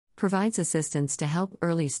provides assistance to help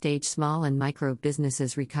early-stage small and micro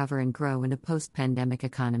businesses recover and grow in a post-pandemic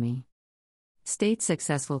economy. State's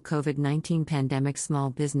successful COVID-19 pandemic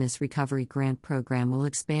small business recovery grant program will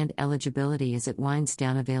expand eligibility as it winds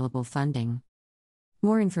down available funding.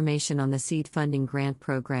 More information on the seed funding grant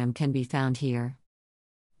program can be found here.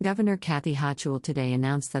 Governor Kathy Hochul today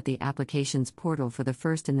announced that the applications portal for the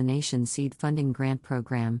first-in-the-nation seed funding grant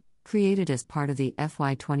program, created as part of the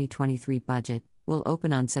FY 2023 budget, will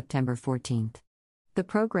open on September 14th. The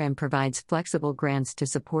program provides flexible grants to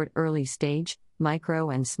support early-stage, micro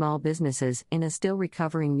and small businesses in a still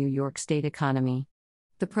recovering New York State economy.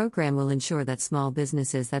 The program will ensure that small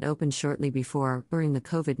businesses that opened shortly before or during the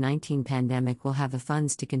COVID-19 pandemic will have the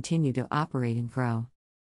funds to continue to operate and grow.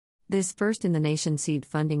 This first-in-the-nation seed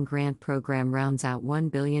funding grant program rounds out $1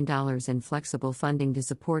 billion in flexible funding to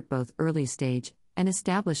support both early-stage and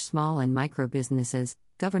established small and micro businesses,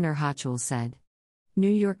 Governor Hochul said. New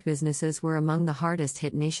York businesses were among the hardest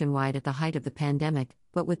hit nationwide at the height of the pandemic,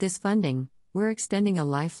 but with this funding, we're extending a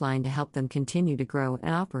lifeline to help them continue to grow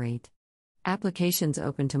and operate. Applications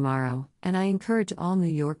open tomorrow, and I encourage all New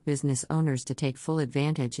York business owners to take full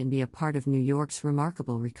advantage and be a part of New York's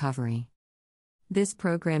remarkable recovery. This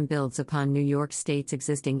program builds upon New York State's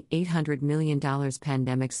existing $800 million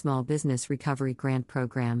Pandemic Small Business Recovery Grant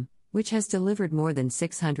Program, which has delivered more than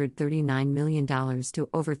 $639 million to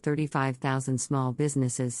over 35,000 small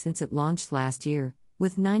businesses since it launched last year,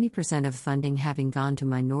 with 90% of funding having gone to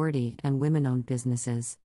minority and women-owned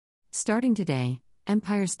businesses. Starting today,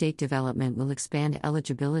 Empire State Development will expand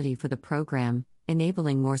eligibility for the program,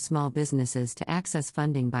 enabling more small businesses to access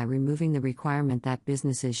funding by removing the requirement that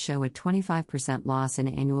businesses show a 25% loss in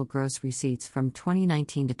annual gross receipts from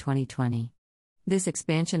 2019 to 2020. This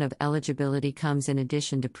expansion of eligibility comes in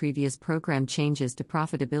addition to previous program changes to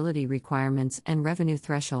profitability requirements and revenue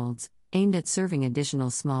thresholds, aimed at serving additional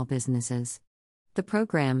small businesses. The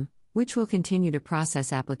program, which will continue to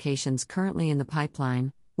process applications currently in the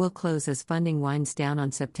pipeline, will close as funding winds down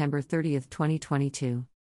on September 30, 2022.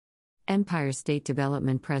 Empire State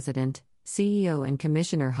Development President, CEO and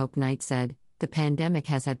Commissioner Hope Knight said, "The pandemic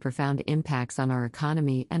has had profound impacts on our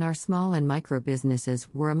economy and our small and micro businesses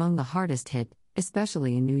were among the hardest hit,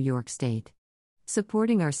 especially in New York State.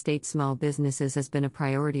 Supporting our state's small businesses has been a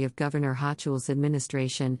priority of Governor Hochul's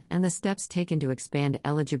administration, and the steps taken to expand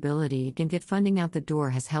eligibility and get funding out the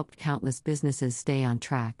door has helped countless businesses stay on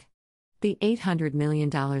track." The $800 million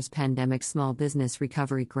Pandemic Small Business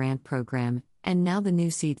Recovery Grant Program, and now the new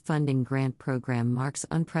Seed Funding Grant Program, marks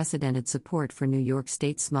unprecedented support for New York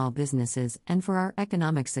State small businesses and for our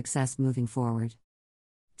economic success moving forward.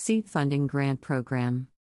 Seed Funding Grant Program.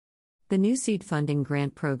 The new Seed Funding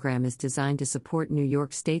Grant Program is designed to support New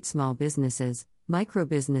York State small businesses,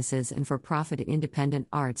 micro-businesses and for-profit independent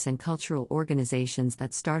arts and cultural organizations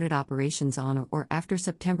that started operations on or after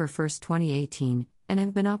September 1, 2018, and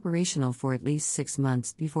have been operational for at least 6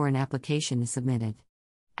 months before an application is submitted.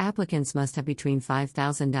 Applicants must have between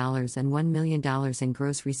 $5,000 and $1 million in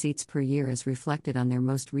gross receipts per year as reflected on their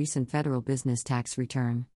most recent federal business tax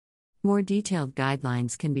return. More detailed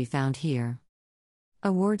guidelines can be found here.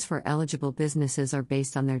 Awards for eligible businesses are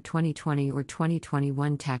based on their 2020 or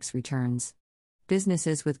 2021 tax returns.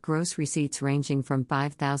 Businesses with gross receipts ranging from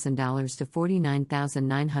 $5,000 to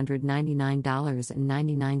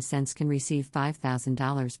 $49,999.99 can receive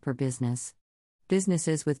 $5,000 per business.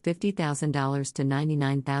 Businesses with $50,000 to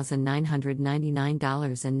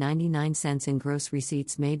 $99,999.99 in gross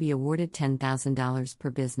receipts may be awarded $10,000 per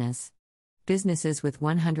business. Businesses with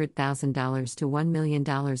 $100,000 to $1 million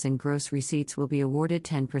in gross receipts will be awarded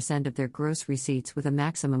 10% of their gross receipts with a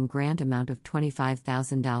maximum grant amount of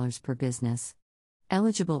 $25,000 per business.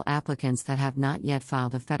 Eligible applicants that have not yet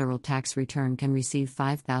filed a federal tax return can receive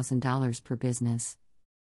 $5,000 per business.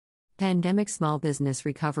 Pandemic Small Business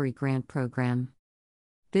Recovery Grant Program.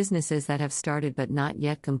 Businesses that have started but not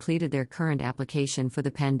yet completed their current application for the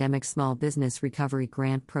Pandemic Small Business Recovery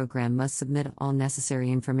Grant Program must submit all necessary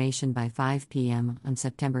information by 5 p.m. on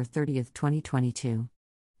September 30, 2022.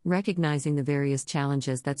 Recognizing the various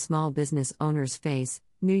challenges that small business owners face,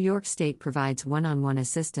 New York State provides one-on-one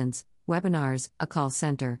assistance, webinars, a call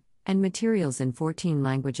center, and materials in 14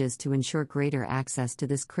 languages to ensure greater access to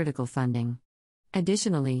this critical funding.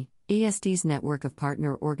 Additionally, ESD's network of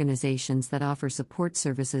partner organizations that offer support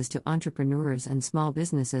services to entrepreneurs and small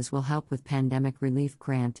businesses will help with pandemic relief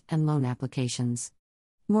grant and loan applications.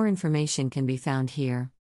 More information can be found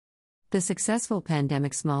here. The successful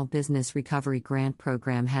Pandemic Small Business Recovery Grant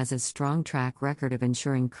Program has a strong track record of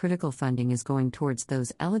ensuring critical funding is going towards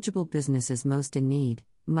those eligible businesses most in need,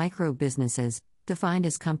 micro businesses, defined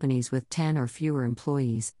as companies with 10 or fewer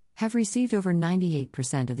employees, have received over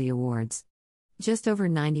 98% of the awards. Just over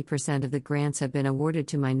 90% of the grants have been awarded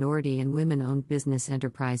to minority and women-owned business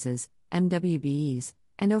enterprises, MWBEs,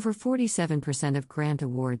 and over 47% of grant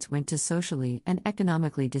awards went to socially and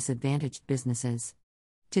economically disadvantaged businesses.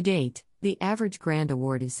 To date, the average grant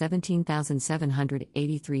award is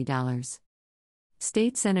 $17,783.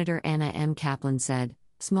 State Senator Anna M. Kaplan said,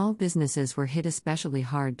 "Small businesses were hit especially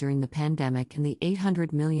hard during the pandemic, and the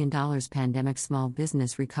 $800 million Pandemic Small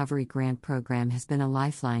Business Recovery Grant Program has been a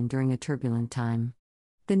lifeline during a turbulent time.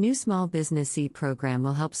 The new Small Business Seed Program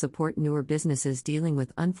will help support newer businesses dealing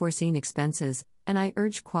with unforeseen expenses, and I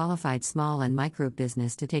urge qualified small and micro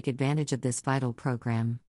business to take advantage of this vital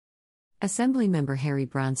program." Assemblymember Harry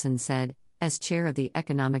Bronson said, "As chair of the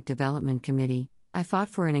Economic Development Committee, I fought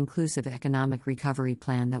for an inclusive economic recovery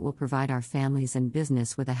plan that will provide our families and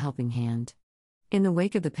business with a helping hand. In the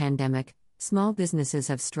wake of the pandemic, small businesses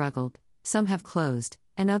have struggled, some have closed,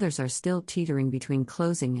 and others are still teetering between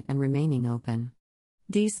closing and remaining open.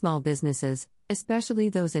 These small businesses, especially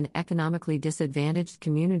those in economically disadvantaged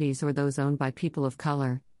communities or those owned by people of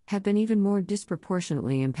color, have been even more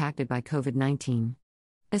disproportionately impacted by COVID-19.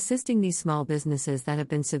 Assisting these small businesses that have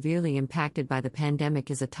been severely impacted by the pandemic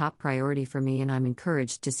is a top priority for me, and I'm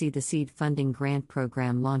encouraged to see the Seed Funding Grant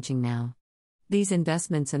Program launching now. These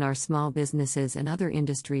investments in our small businesses and other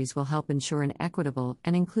industries will help ensure an equitable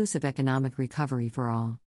and inclusive economic recovery for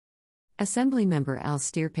all." Assemblymember Al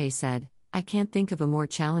Stierpay said, "I can't think of a more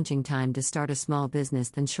challenging time to start a small business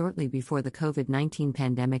than shortly before the COVID-19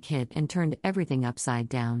 pandemic hit and turned everything upside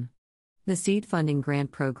down. The Seed Funding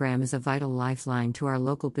Grant Program is a vital lifeline to our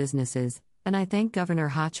local businesses, and I thank Governor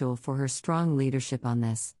Hochul for her strong leadership on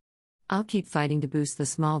this. I'll keep fighting to boost the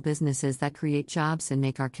small businesses that create jobs and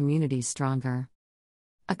make our communities stronger."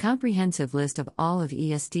 A comprehensive list of all of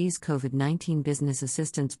ESD's COVID-19 business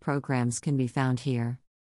assistance programs can be found here.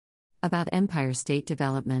 About Empire State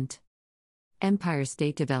Development. Empire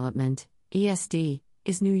State Development, ESD,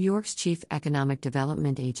 is New York's chief economic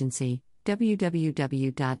development agency, www.s.ny.gov.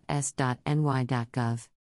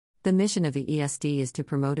 The mission of the ESD is to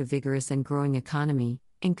promote a vigorous and growing economy,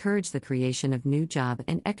 encourage the creation of new job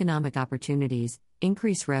and economic opportunities,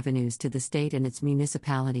 increase revenues to the state and its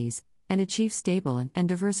municipalities, and achieve stable and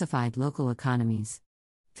diversified local economies.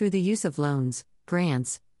 Through the use of loans,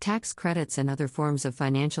 grants, tax credits, and other forms of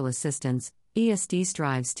financial assistance, ESD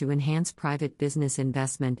strives to enhance private business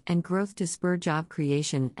investment and growth to spur job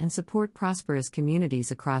creation and support prosperous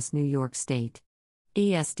communities across New York State.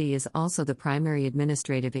 ESD is also the primary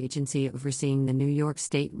administrative agency overseeing the New York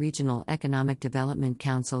State Regional Economic Development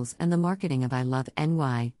Councils and the marketing of I Love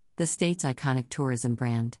NY, the state's iconic tourism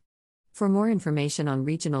brand. For more information on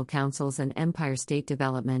regional councils and Empire State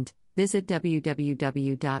Development, visit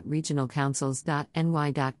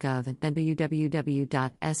www.regionalcouncils.ny.gov and www.s.ny.gov.